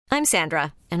I'm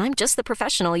Sandra, and I'm just the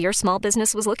professional your small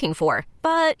business was looking for.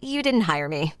 But you didn't hire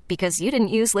me because you didn't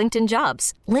use LinkedIn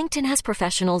Jobs. LinkedIn has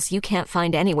professionals you can't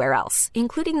find anywhere else,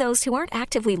 including those who aren't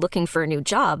actively looking for a new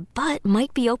job, but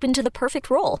might be open to the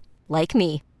perfect role, like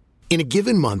me. In a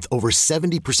given month, over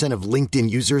 70% of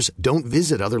LinkedIn users don't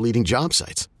visit other leading job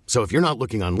sites. So if you're not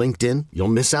looking on LinkedIn, you'll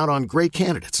miss out on great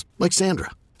candidates like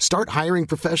Sandra. Start hiring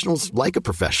professionals like a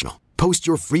professional. Post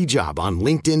your free job on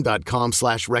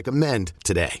linkedin.com/recommend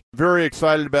today. Very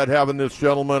excited about having this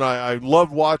gentleman. I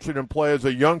loved watching him play as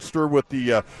a youngster with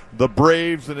the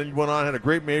Braves, and then he went on, had a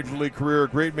great major league career, a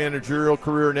great managerial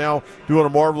career, now doing a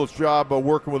marvelous job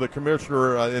working with a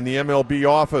commissioner in the MLB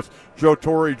office. Joe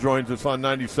Torre joins us on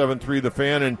 97.3 The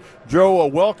Fan. And Joe,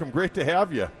 welcome. Great to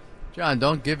have you. John,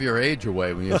 don't give your age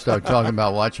away when you start talking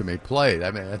about watching me play. I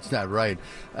mean, that's not right.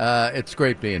 It's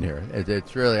great being here.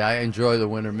 It's really, I enjoy the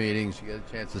winter meetings. You get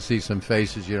a chance to see some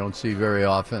faces you don't see very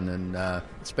often, and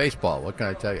it's baseball. What can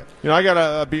I tell you? You know, I got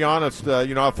to be honest.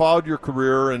 I followed your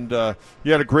career, and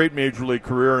you had a great major league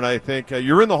career, and I think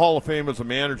you're in the Hall of Fame as a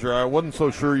manager. I wasn't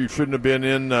so sure you shouldn't have been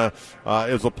in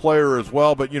as a player as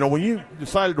well. But, when you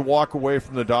decided to walk away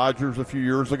from the Dodgers a few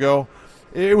years ago,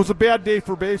 it was a bad day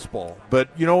for baseball, but,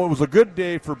 it was a good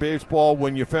day for baseball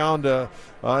when you found an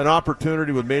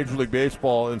opportunity with Major League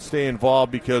Baseball and stay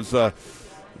involved, because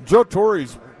Joe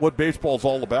Torre's what baseball's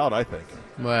all about, I think.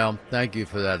 Well, thank you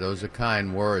for that. Those are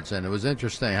kind words, and it was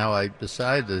interesting how I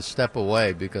decided to step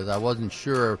away because I wasn't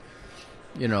sure,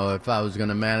 if I was going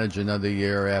to manage another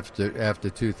year after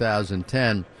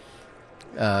 2010.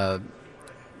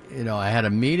 I had a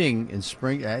meeting in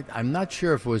spring. I'm not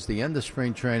sure if it was the end of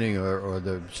spring training or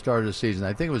the start of the season.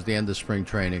 I think it was the end of spring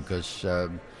training because,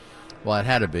 it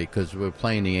had to be because we were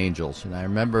playing the Angels. And I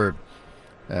remember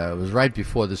it was right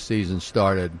before the season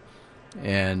started,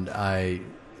 and I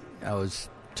was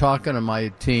talking to my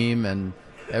team, and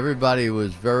everybody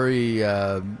was very,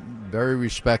 very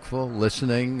respectful,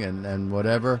 listening and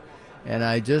whatever. And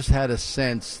I just had a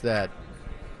sense that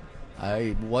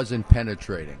I wasn't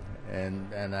penetrating.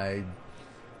 And I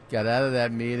got out of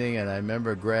that meeting, and I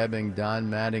remember grabbing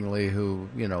Don Mattingly, who,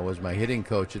 was my hitting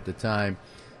coach at the time,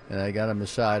 and I got him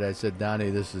aside. I said,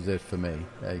 Donnie, this is it for me,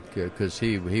 because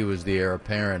he was the heir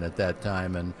apparent at that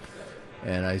time, and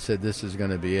I said, this is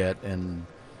going to be it. And,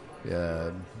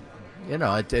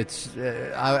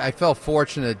 I felt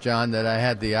fortunate, John, that I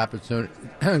had the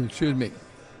opportunity,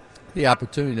 the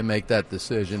opportunity to make that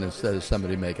decision instead of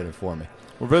somebody making it for me.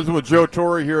 We're visiting with Joe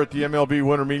Torre here at the MLB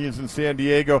Winter Meetings in San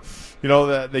Diego.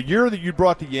 The year that you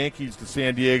brought the Yankees to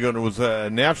San Diego, and it was a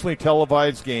nationally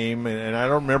televised game, and I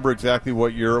don't remember exactly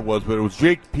what year it was, but it was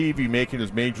Jake Peavy making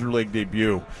his Major League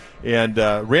debut. And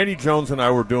Randy Jones and I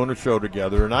were doing a show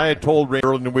together, and I had told Randy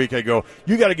early in the week, I go,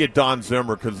 you got to get Don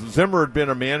Zimmer, because Zimmer had been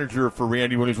a manager for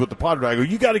Randy when he was with the Padres. I go,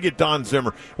 you got to get Don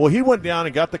Zimmer. Well, he went down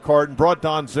and got the cart and brought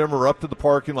Don Zimmer up to the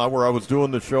parking lot where I was doing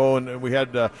the show, and we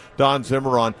had Don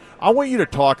Zimmer on. I want you to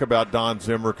talk about Don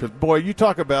Zimmer, because, boy, you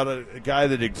talk about a guy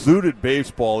that exuded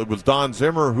baseball. It was Don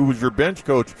Zimmer, who was your bench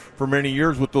coach for many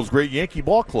years with those great Yankee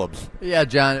ball clubs. Yeah,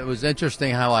 John, it was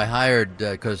interesting how I hired,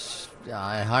 because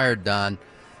I hired Don.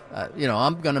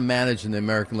 I'm going to manage in the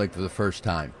American League for the first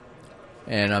time.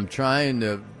 And I'm trying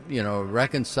to,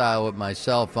 reconcile with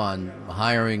myself on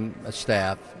hiring a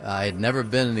staff. I had never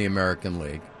been in the American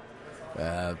League.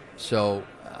 Don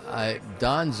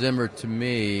Zimmer, to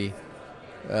me,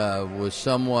 was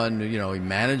someone, he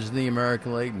managed in the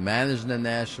American League, managed in the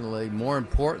National League. More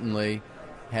importantly,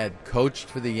 had coached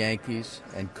for the Yankees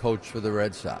and coached for the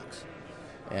Red Sox.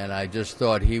 And I just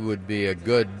thought he would be a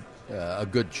good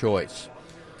choice.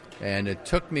 And it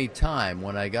took me time.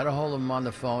 When I got a hold of him on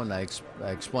the phone, I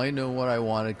explained to him what I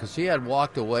wanted, because he had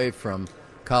walked away from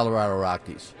Colorado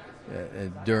Rockies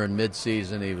during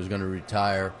midseason. He was going to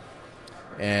retire.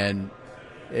 And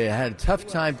I had a tough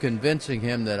time convincing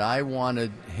him that I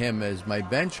wanted him as my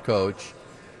bench coach,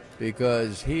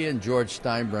 because he and George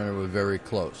Steinbrenner were very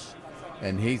close.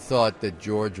 And he thought that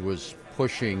George was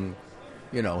pushing,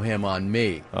 him on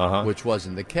me, which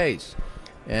wasn't the case.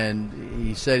 And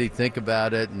he said he'd think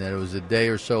about it, and then it was a day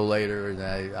or so later,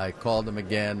 and I called him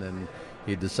again, and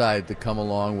he decided to come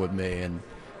along with me. And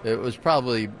it was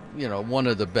probably, one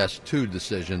of the best two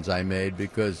decisions I made,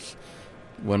 because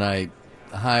when I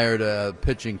hired a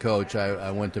pitching coach,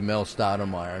 I went to Mel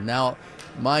Stoudemire. Now,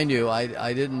 mind you,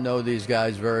 I didn't know these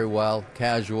guys very well.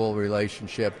 Casual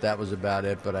relationship, that was about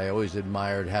it, but I always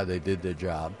admired how they did their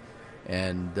job.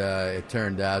 And it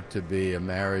turned out to be a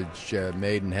marriage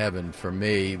made in heaven for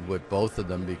me with both of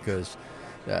them, because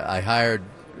I hired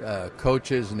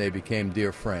coaches and they became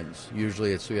dear friends.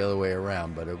 Usually it's the other way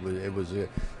around, but it was a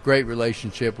great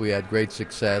relationship. We had great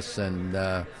success, and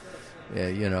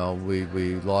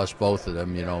we lost both of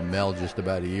them. Mel just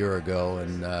about a year ago,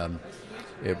 and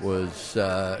it's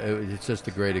just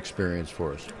a great experience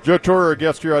for us. Joe Torre, our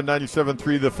guest here on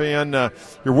 97.3 The Fan.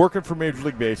 You're working for Major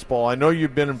League Baseball. I know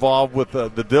you've been involved with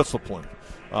the discipline.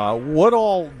 What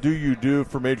all do you do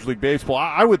for Major League Baseball?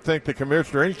 I would think the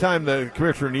commissioner, anytime the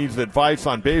commissioner needs advice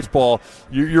on baseball,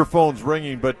 your phone's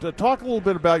ringing. But talk a little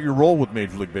bit about your role with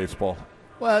Major League Baseball.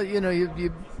 Well,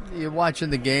 you're watching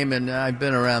the game, and I've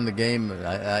been around the game.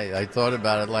 I thought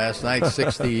about it last night,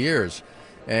 60 years.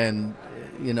 And,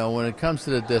 when it comes to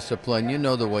the discipline,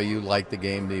 the way you like the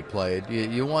game to be played.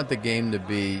 You want the game to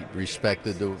be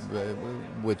respected,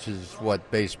 which is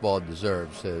what baseball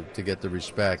deserves, to get the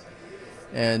respect.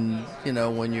 And,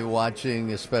 when you're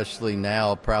watching, especially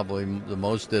now, probably the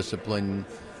most discipline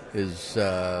is,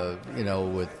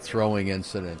 with throwing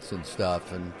incidents and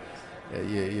stuff. And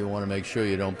you want to make sure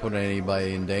you don't put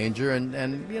anybody in danger.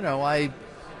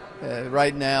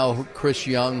 Right now, Chris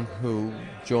Young, who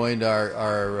joined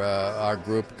our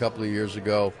group a couple of years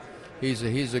ago, he's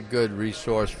a good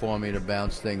resource for me to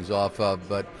bounce things off of.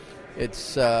 But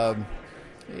it's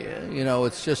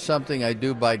it's just something I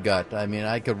do by gut. I mean,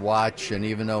 I could watch, and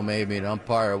even though maybe an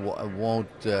umpire won't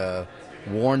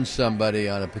warn somebody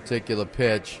on a particular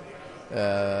pitch,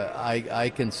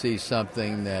 I can see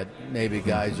something that maybe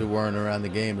guys who weren't around the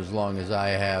game as long as I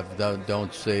have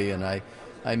don't see, and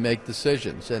I make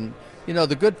decisions. And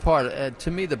the good part,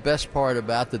 to me, the best part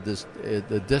about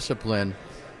the discipline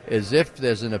is if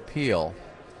there's an appeal,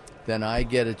 then I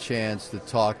get a chance to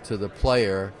talk to the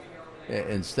player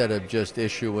instead of just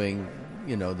issuing,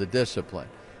 the discipline.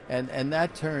 And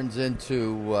that turns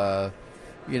into,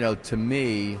 to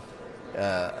me,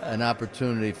 an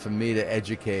opportunity for me to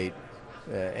educate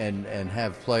and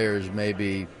have players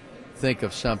maybe think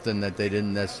of something that they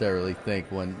didn't necessarily think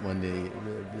when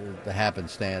the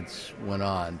happenstance went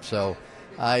on. So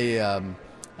I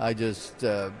just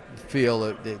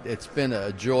feel it's been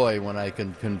a joy when I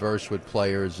can converse with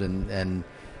players and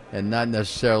not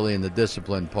necessarily in the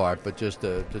discipline part, but just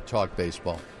to talk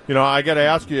baseball. I got to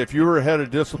ask you, if you were head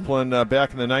of discipline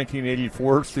back in the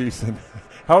 1984 season,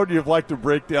 how would you have liked to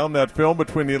break down that film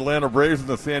between the Atlanta Braves and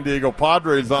the San Diego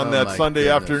Padres on that Sunday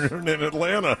afternoon in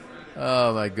Atlanta?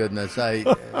 Oh my goodness! It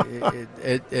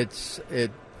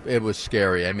was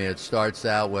scary. I mean, it starts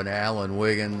out when Alan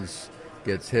Wiggins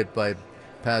gets hit by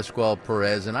Pascual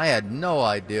Perez, and I had no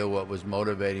idea what was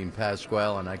motivating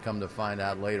Pascual, and I come to find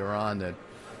out later on that,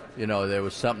 there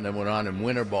was something that went on in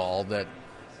winter ball that,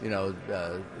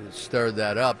 stirred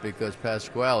that up, because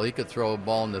Pascual, he could throw a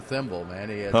ball in the thimble, man.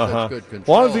 He had such good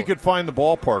control. As long as he could find the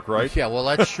ballpark, right? Yeah, well,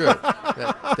 that's true.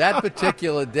 that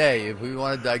particular day, if we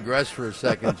want to digress for a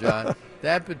second, John,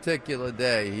 that particular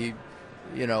day,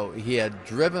 he had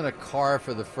driven a car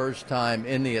for the first time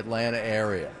in the Atlanta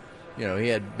area. He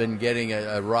had been getting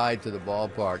a ride to the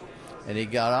ballpark, and he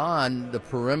got on the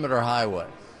perimeter highway.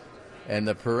 And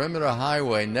the perimeter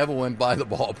highway never went by the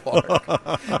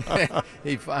ballpark.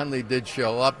 He finally did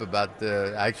show up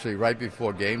actually right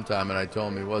before game time, and I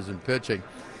told him he wasn't pitching.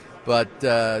 But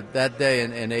that day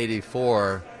in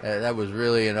 '84, that was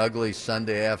really an ugly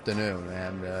Sunday afternoon.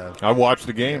 And I watched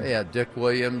the game. Yeah, Dick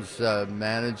Williams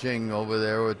managing over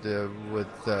there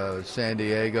with San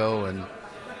Diego, and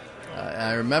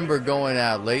I remember going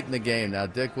out late in the game. Now,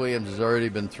 Dick Williams has already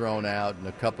been thrown out, and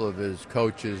a couple of his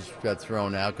coaches got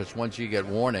thrown out, because once you get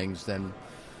warnings, then,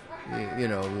 you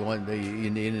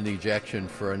need an ejection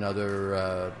for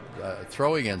another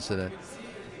throwing incident.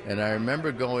 And I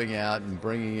remember going out and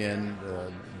bringing in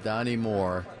Donnie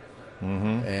Moore,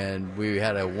 and we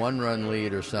had a one-run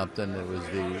lead or something. It was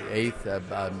the eighth,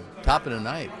 top of the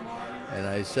ninth. And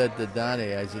I said to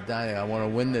Donnie, I want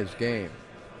to win this game.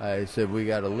 I said, we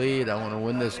got a lead. I want to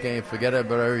win this game. Forget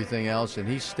about everything else. And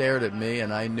he stared at me,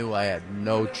 and I knew I had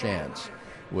no chance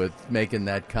with making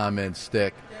that comment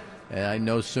stick. And I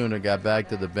no sooner got back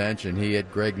to the bench, and he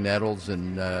hit Greg Nettles,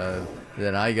 and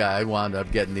then I wound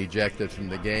up getting ejected from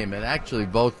the game. And actually,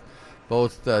 both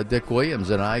Dick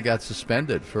Williams and I got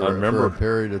suspended for a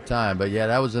period of time. But yeah,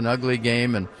 that was an ugly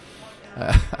game, and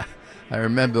I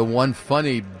remember one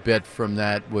funny bit from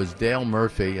that was Dale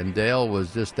Murphy, and Dale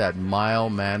was just that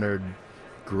mild-mannered,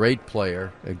 great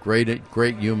player, a great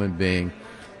human being.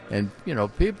 And,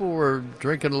 people were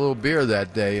drinking a little beer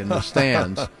that day in the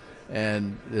stands,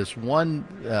 and this one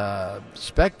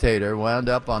spectator wound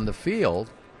up on the field,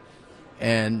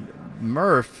 and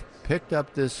Murph picked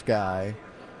up this guy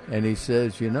And he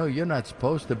says, you're not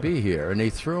supposed to be here. And he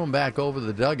threw him back over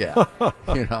the dugout,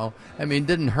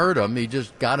 didn't hurt him. He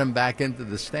just got him back into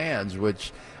the stands,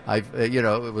 which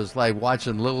it was like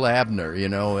watching little Abner,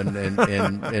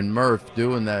 and Murph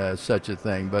doing such a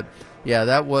thing. But yeah,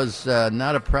 that was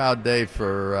not a proud day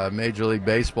for Major League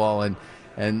Baseball,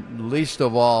 and least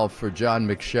of all for John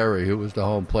McSherry, who was the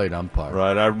home plate umpire.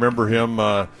 Right, I remember him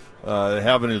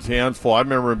having his hands full. I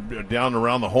remember him down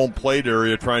around the home plate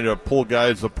area trying to pull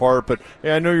guys apart. But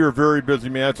I know you're a very busy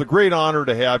man. It's a great honor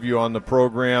to have you on the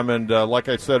program. And like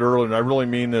I said earlier, and I really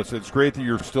mean this, it's great that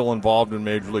you're still involved in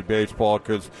Major League Baseball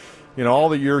because, all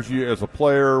the years you as a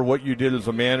player, what you did as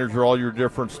a manager, all your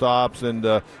different stops, and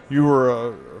you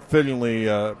were fittingly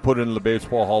put into the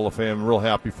Baseball Hall of Fame. I'm real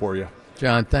happy for you.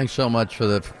 John, thanks so much for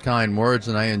the kind words,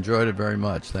 and I enjoyed it very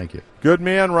much. Thank you. Good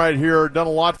man right here. Done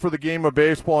a lot for the game of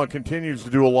baseball and continues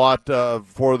to do a lot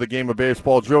for the game of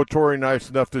baseball. Joe Torre, nice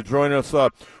enough to join us.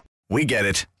 We get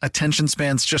it. Attention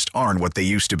spans just aren't what they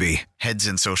used to be. Heads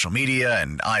in social media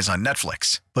and eyes on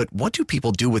Netflix. But what do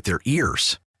people do with their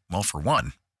ears? Well, for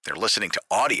one, they're listening to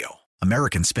audio.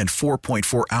 Americans spend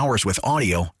 4.4 hours with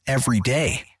audio every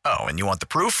day. Oh, and you want the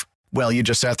proof? Well, you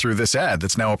just sat through this ad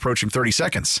that's now approaching 30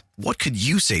 seconds. What could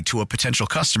you say to a potential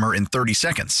customer in 30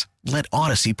 seconds? Let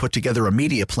Odyssey put together a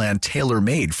media plan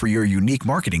tailor-made for your unique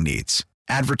marketing needs.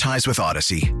 Advertise with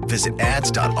Odyssey. Visit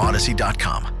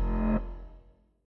ads.odyssey.com.